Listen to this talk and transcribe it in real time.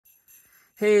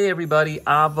Hey everybody,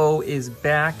 Avo is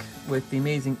back with the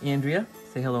amazing Andrea.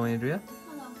 Say hello, Andrea.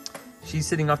 Hello. She's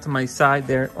sitting off to my side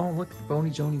there. Oh, look,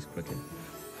 Boney Joni's crooked.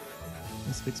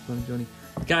 Let's fix Boney Joni.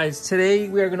 Guys, today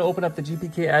we are going to open up the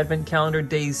GPK Advent Calendar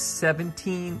days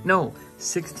 16,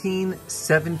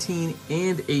 17,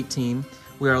 and 18.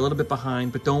 We are a little bit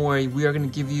behind, but don't worry. We are going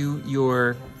to give you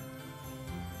your,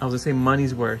 I was going to say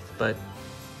money's worth, but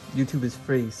YouTube is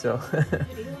free, so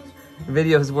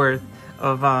video's worth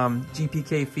of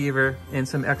GPK Fever and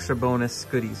some extra bonus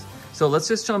goodies. So let's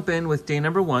just jump in with day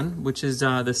number 1, which is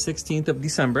the 16th of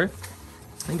December.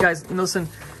 And guys, listen,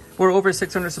 we're over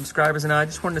 600 subscribers, and I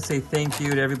just wanted to say thank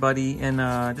you to everybody, and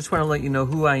just want to let you know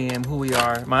who I am, who we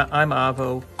are. I'm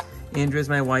Avo, Andrea's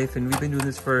my wife, and we've been doing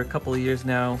this for a couple of years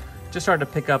now. Just started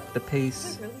to pick up the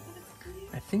pace.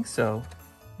 I think so.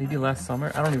 Maybe last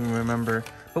summer. I don't even remember.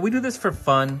 But we do this for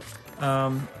fun.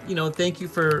 You know, thank you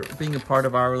for being a part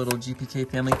of our little GPK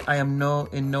family. I am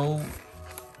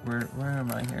where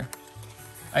am I here?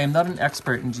 I am not an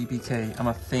expert in GPK. I'm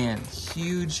a fan,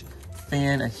 huge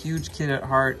fan, a huge kid at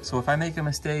heart. So if I make a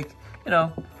mistake, you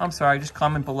know, I'm sorry. Just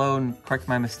comment below and correct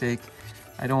my mistake.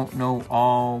 I don't know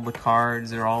all the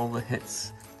cards or all the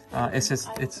hits.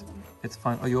 It's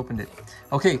fun. Oh, you opened it.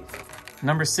 Okay,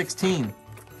 number 16.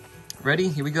 Ready?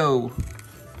 Here we go.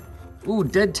 Ooh,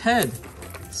 Dead Ted.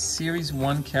 Series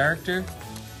 1 character.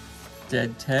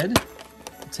 Dead Ted.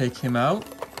 Take him out.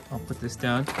 I'll put this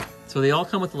down. So they all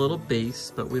come with a little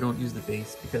base, but we don't use the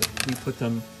base because we put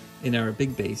them in our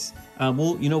big base.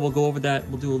 We'll go over that.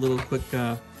 We'll do a little quick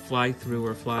fly through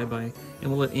or flyby, and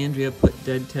we'll let Andrea put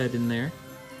Dead Ted in there.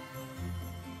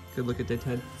 Good look at Dead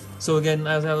Ted. So again,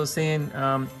 as I was saying,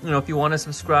 you know, if you want to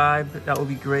subscribe, that would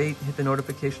be great. Hit the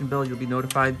notification bell. You'll be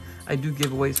notified. I do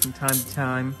giveaways from time to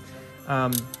time.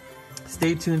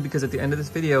 Stay tuned, because at the end of this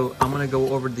video, I'm going to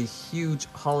go over the huge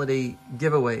holiday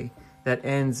giveaway that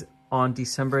ends on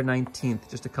December 19th,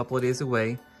 just a couple of days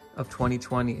away of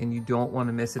 2020, and you don't want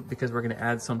to miss it because we're going to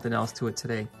add something else to it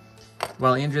today.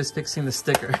 While Andrea's fixing the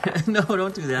sticker. No,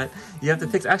 don't do that. You have to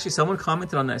fix, actually someone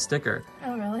commented on that sticker.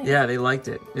 Oh, really? Yeah, they liked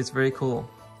it. It's very cool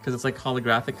because it's like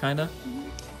holographic kind of.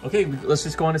 Okay, let's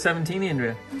just go on to 17,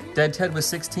 Andrea. Dead Ted was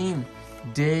 16.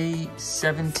 Day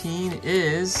 17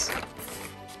 is...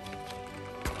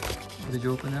 Did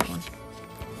you open that one?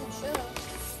 Sure.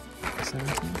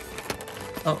 17?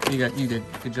 Oh, you did.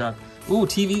 Good job. Ooh,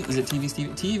 TV. Is it TV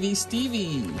Stevie? TV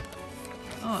Stevie.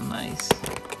 Oh, nice.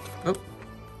 Oh.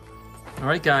 All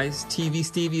right, guys. TV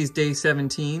Stevie is day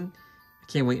 17. I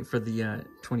can't wait for the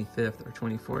 25th or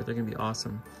 24th. They're going to be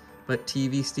awesome. But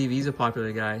TV Stevie's a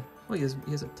popular guy. Oh, he has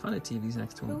a ton of TVs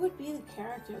next to him. Who would be the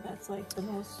character that's like the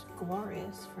most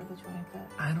glorious for the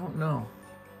 25th? I don't know.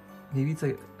 Maybe it's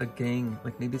like a gang.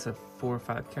 Like maybe it's 4 or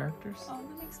 5 characters. Oh, that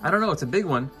makes sense. I don't know. It's a big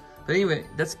one. But anyway,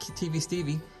 that's TV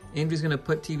Stevie. Andrew's going to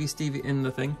put TV Stevie in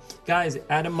the thing. Guys,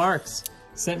 Adam Marks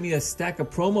sent me a stack of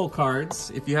promo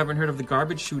cards. If you haven't heard of the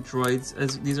Garbage Chute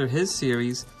Droids, these are his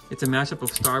series. It's a mashup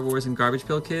of Star Wars and Garbage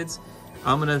Pail Kids.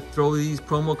 I'm going to throw these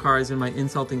promo cards in my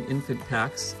Insulting Infant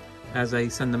packs as I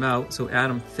send them out. So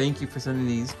Adam, thank you for sending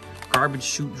these. Garbage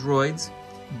Chute Droids,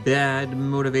 Bad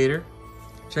Motivator.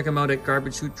 Check them out at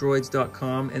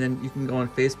garbagechutegedroids.com, and then you can go on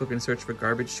Facebook and search for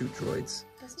Garbage Chute Droids.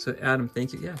 So Adam,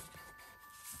 thank you. Yeah.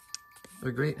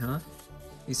 They're great, huh?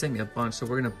 He sent me a bunch, so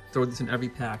we're going to throw this in every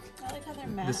pack. I like how they're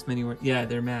matte. This many, yeah,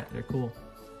 they're matte. They're cool.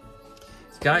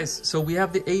 Guys, so we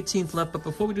have the 18th left, but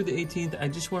before we do the 18th, I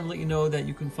just want to let you know that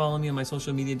you can follow me on my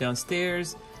social media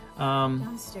downstairs.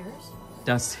 Downstairs?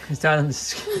 Downstairs, down in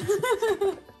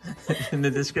the, in the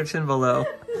description below.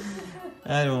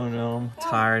 I don't know. I'm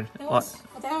tired. That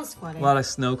was funny. A lot of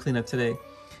snow cleanup today.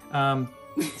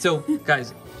 So,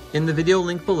 guys, in the video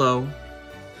link below,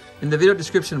 in the video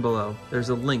description below, there's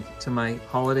a link to my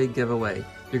holiday giveaway.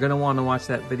 You're going to want to watch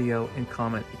that video and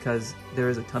comment because there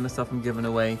is a ton of stuff I'm giving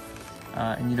away,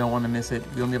 and you don't want to miss it.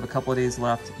 We only have a couple of days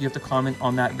left. You have to comment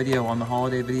on that video, on the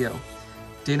holiday video.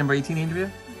 Day number 18,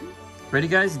 Andrea? Ready,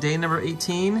 guys? Day number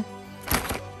 18.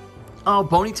 Oh,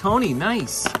 Boney Tony.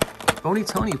 Nice. Boney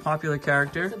Tony, popular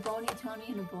character. There's a Boney Tony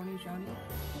and a Boney Joni.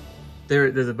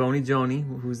 There's a Boney Joni,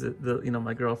 who's the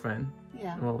my girlfriend.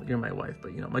 Yeah. Well, you're my wife,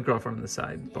 but my girlfriend on the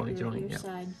side, yeah, Boney Joni. Your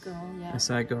side girl, yeah. My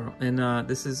side girl. And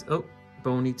this is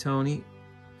Boney Tony.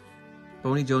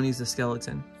 Boney Joni's the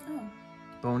skeleton. Oh.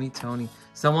 Boney Tony.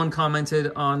 Someone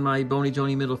commented on my Boney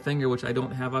Joni middle finger, which I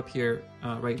don't have up here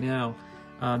right now.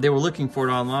 They were looking for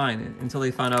it online until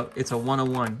they found out it's a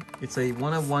 101. It's a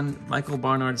 101 Michael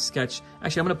Barnard sketch.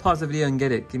 Actually, I'm going to pause the video and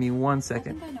get it. Give me 1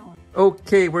 second. I think I know it.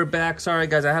 Okay, we're back. Sorry,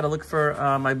 guys. I had to look for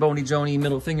my Boney Joni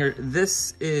middle finger.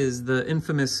 This is the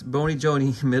infamous Boney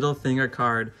Joni middle finger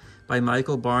card by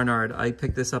Michael Barnard. I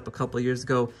picked this up a couple of years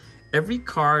ago. Every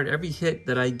card, every hit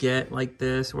that I get like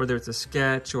this, whether it's a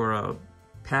sketch or a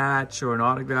patch or an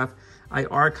autograph, I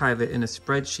archive it in a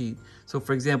spreadsheet. So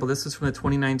for example, this is from the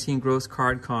 2019 Gross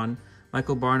Card Con.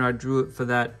 Michael Barnard drew it for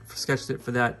that, sketched it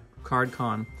for that card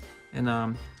con,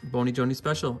 and Boney Joni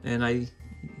special, and I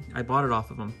bought it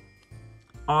off of him.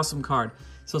 Awesome card.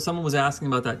 So someone was asking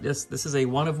about that. This is a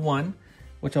 1 of 1,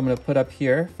 which I'm going to put up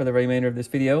here for the remainder of this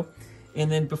video. And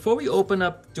then before we open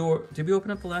up did we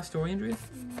open up the last story, Andrea?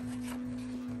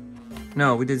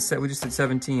 No, we just did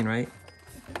 17, right?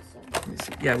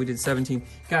 Yeah, we did 17.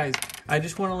 Guys, I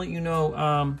just want to let you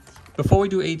know, before we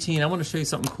do 18, I want to show you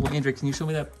something cool. Andrea, can you show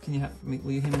me that?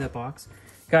 Will you hand me that box?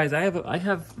 Guys, I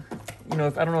have, you know,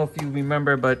 I don't know if you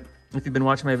remember, but if you've been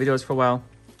watching my videos for a while,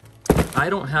 I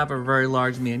don't have a very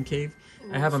large man cave.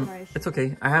 It's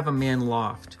okay. I have a man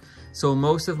loft. So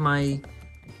most of my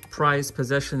prized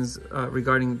possessions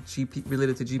related to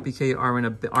GPK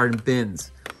are in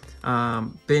bins.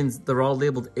 Bins, they're all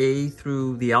labeled A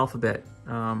through the alphabet.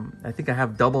 I think I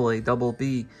have double A, double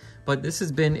B, but this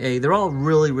has been A. They're all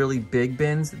really, really big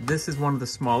bins. This is one of the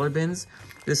smaller bins.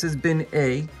 This has been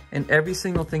A, and every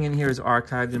single thing in here is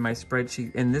archived in my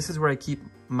spreadsheet. And this is where I keep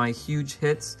my huge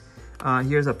hits.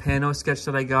 Here's a Pano sketch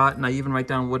that I got, and I even write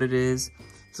down what it is.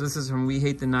 So this is from We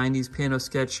Hate the 90s Pano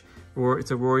sketch, or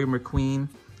it's a Rory McQueen.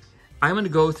 I'm going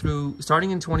to go through, starting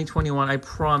in 2021, I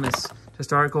promise to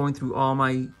start going through all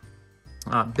my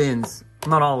bins.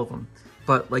 Not all of them,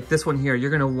 but like this one here,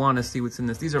 you're going to want to see what's in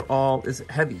this. These are all, it's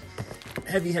heavy.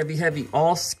 Heavy, heavy, heavy.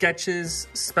 All sketches,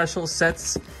 special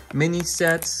sets, mini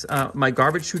sets, my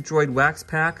Garbage Chute Droid wax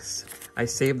packs. I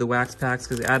saved the wax packs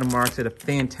because Adam Marks did a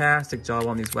fantastic job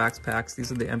on these wax packs.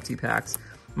 These are the empty packs.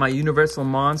 My Universal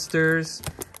Monsters,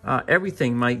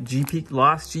 everything. My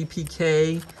Lost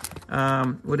GPK.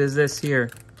 What is this here?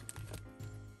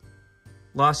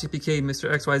 Lost GPK, Mr.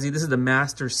 XYZ. This is the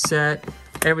master set.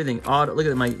 Everything. Look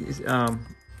at my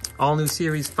all new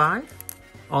Series 5,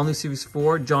 all new Series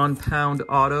 4, John Pound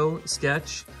Auto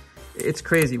sketch. It's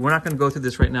crazy. We're not going to go through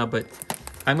this right now, but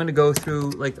I'm going to go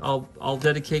through, like, I'll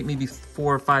dedicate maybe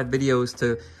 4 or 5 videos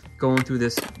to going through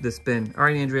this bin. All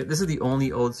right, Andrea, this is the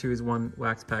only old Series 1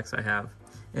 wax packs I have,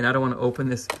 and I don't want to open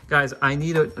this. Guys, I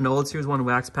need an old Series 1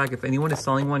 wax pack. If anyone is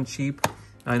selling one cheap,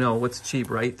 I know, what's cheap,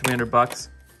 right? 300 bucks.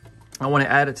 I want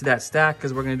to add it to that stack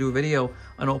because we're going to do a video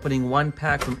on opening 1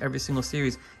 pack from every single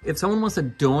series. If someone wants to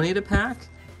donate a pack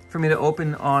for me to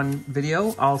open on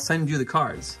video, I'll send you the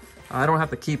cards. I don't have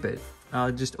to keep it.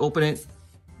 I'll just open it,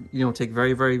 you know, take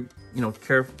very, very, you know,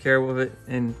 care of it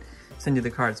and send you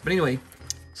the cards. But anyway,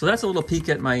 so that's a little peek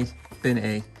at my bin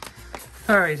A.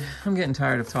 All right, I'm getting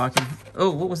tired of talking.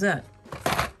 Oh, what was that?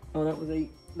 Oh, that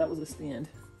was a stand.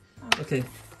 Okay,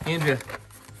 Andrea.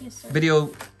 Yes, sir.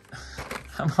 Video.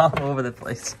 I'm all over the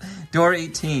place. Door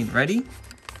 18, ready?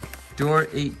 Door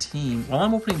 18. While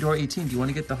I'm opening door 18, do you want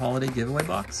to get the holiday giveaway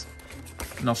box?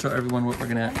 And I'll show everyone what we're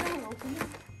gonna.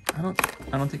 I don't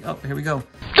think. Oh, here we go.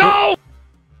 Go!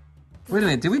 Wait a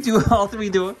minute. Did we do all 3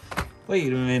 doors?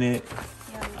 Wait a minute.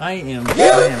 Yeah, I am so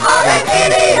tired.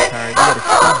 I got a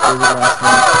huge visit last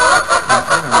night. I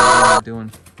don't know what I'm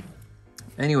doing.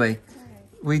 Anyway,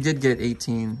 we did get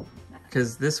 18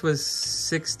 because this was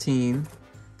 16.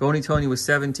 Boney Tony was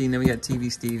 17, then we got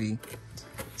TV Stevie.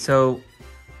 So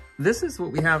this is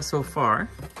what we have so far.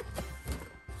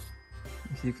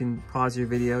 If you can pause your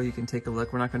video, you can take a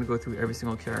look. We're not going to go through every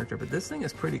single character, but this thing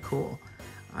is pretty cool.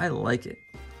 I like it.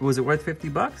 Was it worth 50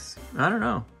 bucks? I don't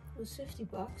know. It was 50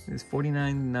 bucks. It was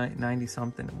 $49.90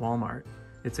 something at Walmart.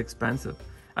 It's expensive.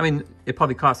 I mean, it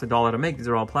probably costs $1 to make. These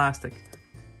are all plastic.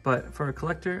 But for a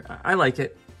collector, I like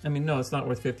it. I mean, no, it's not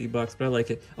worth 50 bucks, but I like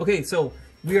it. Okay, so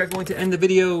we are going to end the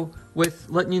video with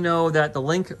letting you know that the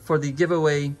link for the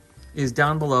giveaway is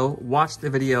down below. Watch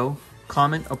the video,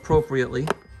 comment accordingly,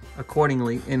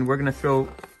 and we're gonna throw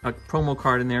a promo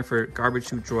card in there for Garbage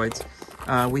Chute Droids.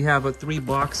 We have a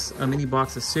mini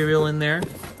box of cereal in there.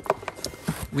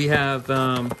 We have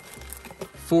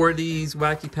 4 of these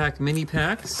Wacky Pack mini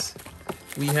packs.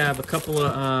 We have a couple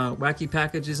of wacky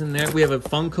packages in there. We have a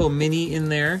Funko Mini in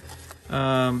there.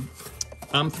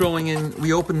 I'm throwing in,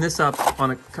 we opened this up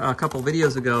on a couple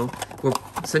videos ago. We're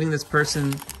sending this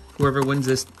person, whoever wins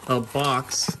this, a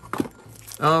box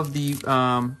of the,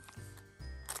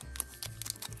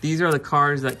 these are the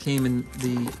cards that came in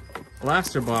the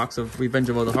blaster box of Revenge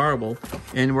of the Horrible.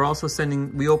 And we're also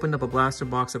sending, we opened up a blaster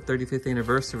box of 35th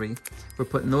anniversary. We're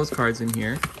putting those cards in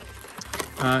here.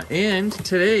 And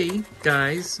today,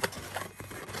 guys,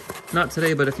 not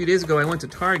today, but a few days ago, I went to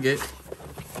Target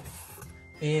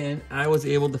And I was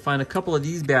able to find a couple of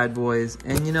these bad boys.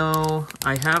 And you know,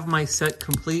 I have my set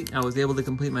complete. I was able to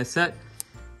complete my set.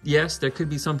 Yes, there could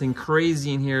be something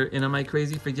crazy in here. And am I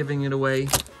crazy for giving it away?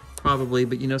 Probably.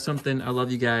 But you know something? I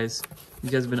love you guys.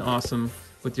 You guys have been awesome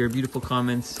with your beautiful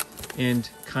comments and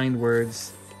kind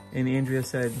words. And Andrea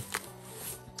said,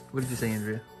 what did you say,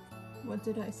 Andrea? What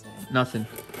did I say? Nothing.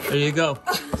 There you go.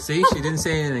 See, she didn't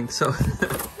say anything. So,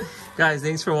 guys,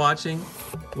 thanks for watching.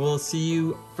 We'll see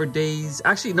you for days.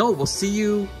 Actually, no, we'll see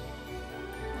you.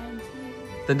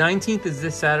 19th. The 19th is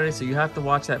this Saturday, so you have to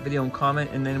watch that video and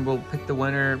comment, and then we'll pick the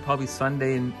winner probably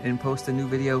Sunday and post a new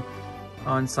video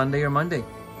on Sunday or Monday.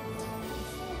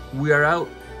 We are out.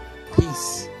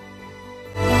 Peace.